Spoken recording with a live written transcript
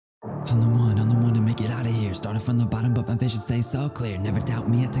I'm the one to make it out of here. Started from the bottom, but my vision stays so clear. Never doubt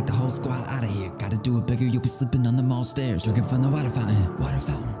me, I take the whole squad out of here. Gotta do it bigger, you'll be slipping on the mall stairs. Drinking from the water fountain, water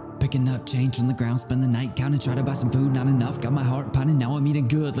fountain. Picking up change from the ground, spend the night counting. Try to buy some food, not enough, got my heart pounding. Now I'm eating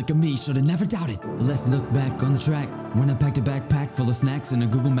good, look at me, should've never doubted. Let's look back on the track, when I packed a backpack full of snacks and a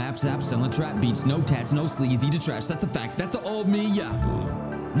Google Maps app, selling trap beats. No tats, no sleaze, eat a trash, that's a fact, that's the old me, yeah.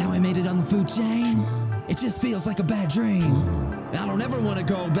 Now I made it on the food chain, it just feels like a bad dream. I don't ever wanna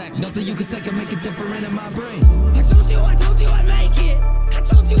go back, nothing you can say can make it different in my brain. I told you I'd make it, I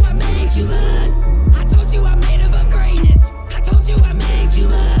told you I made you look, I told you I'm made of greatness, I told you I made you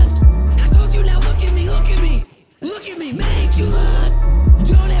look, I told you now look at me, made you look.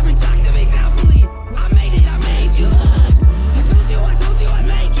 Don't ever talk to me doubtfully, I made you look. I told you I'd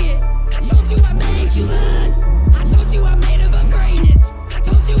make it, I told you I made you look, I told you I'm made of greatness, I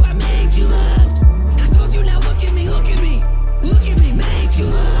told you I made you look, I told you now look at me, made you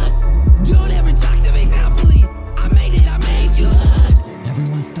look. Don't ever talk to me doubtfully, I made you look.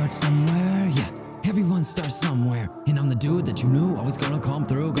 Everyone starts somewhere, yeah, everyone starts somewhere. And I'm the dude that you knew I was gonna come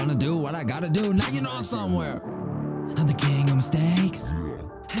through, gonna do what I gotta do, now you know I'm somewhere. I'm the king of mistakes,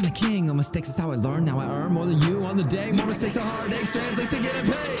 I'm the king of mistakes, that's how I learn, now I earn more than you on the day. More mistakes are heartaches, translates to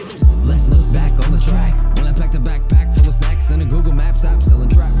getting paid. Let's look back on the track, when I packed a backpack full of snacks and a Google Maps app, selling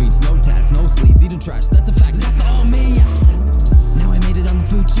trap beats, no tats, no sleeves, eating trash, that's a fact, that's all me. Now I made it on the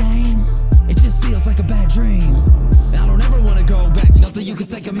food chain, it just feels like a bad dream. I don't ever wanna go back, nothing you can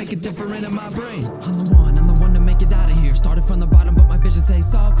say can make it different in my brain. I'm the one to make it out of here. Started from the bottom, but my vision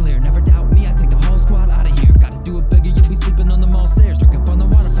stays so clear. Never doubt me, I take the whole squad out of here. Gotta do it bigger, you'll be sleeping on the mall stairs. Drinking from the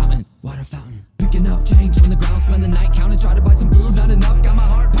water fountain, water fountain. Picking up change from the ground, spend the night counting. Try to buy some food, not enough, got my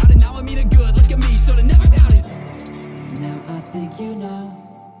heart pounding. Now I'm eating good, look at me, should've never doubted. Now I think you know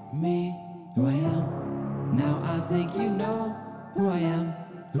me, who I am. Now I think you know who I am,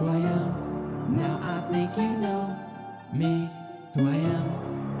 who I am. Now I think you know me, who I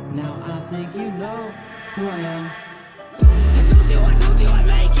am. Now I think you know who I am. I told you I'd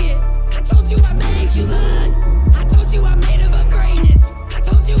make it, I told you I made you look, I told you I'm made of greatness, I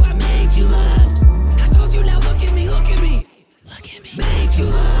told you I made you look, I told you now look at me, made you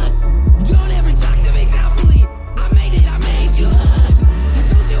look. Don't ever talk to me doubtfully, I made you look. I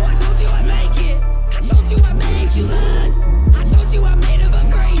told you I'd make it, I told you I made you look, I told you I'm made of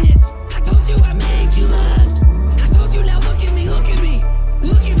greatness, I told you I made you look, I told you now look at me,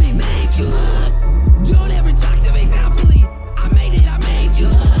 made you look. Don't ever talk to me doubtfully, I made you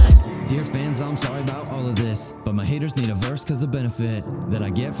look. Dear fans, I'm sorry about all of this, but my haters need a verse cause the benefit that I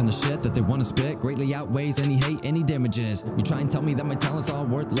get from the shit that they wanna spit greatly outweighs any hate, any damages. You try and tell me that my talent's all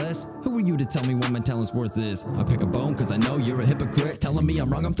worthless, who are you to tell me what my talent's worth is? I pick a bone cause I know you're a hypocrite, telling me I'm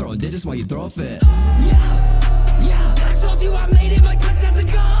wrong, I'm throwing digits while you throw a fit. Yeah, I told you I made it, my touch that's a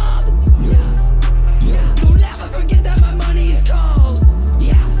goal. Yeah, don't ever forget that my money is cold.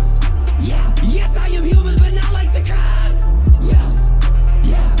 Yeah, yes I am human but not like the crowd.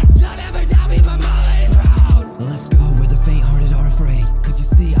 Yeah, don't ever doubt me, my mama is proud. Let's go where the faint-hearted are afraid, cause you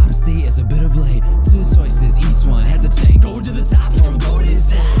see honesty is a bitter blade. Two choices, each one has a chain. Go to the top or I'm going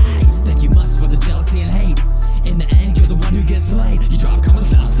insane. Thank you much for the jealousy and hate. In the end, you're the one who gets played. You drop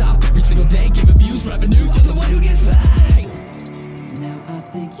comments non-stop every single day, giving views, revenue, you're the one who gets paid. Now I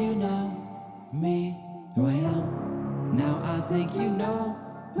think you know me, who I am. Now I think you know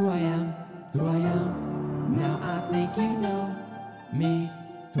who I am, who I am. Now I think you know me,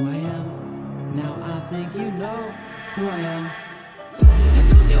 who I am. Now I think you know who I am.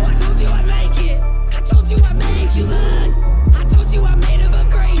 I told you I'd make it, I told you I made you look, I told you I'm made of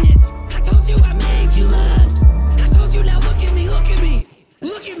greatness, I told you I made you look, I told you now look at me,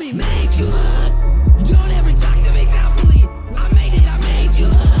 made you look. Don't ever talk to me doubtfully, I made you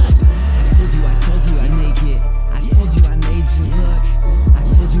look. I told you I'd make it, I told you I made you look, I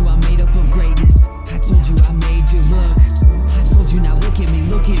told you I'm made up of greatness, I told you I made you look, I told you now look at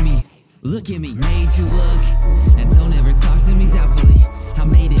me, made you look. And don't ever talk to me doubtfully, I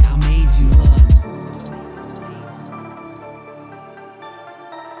made it.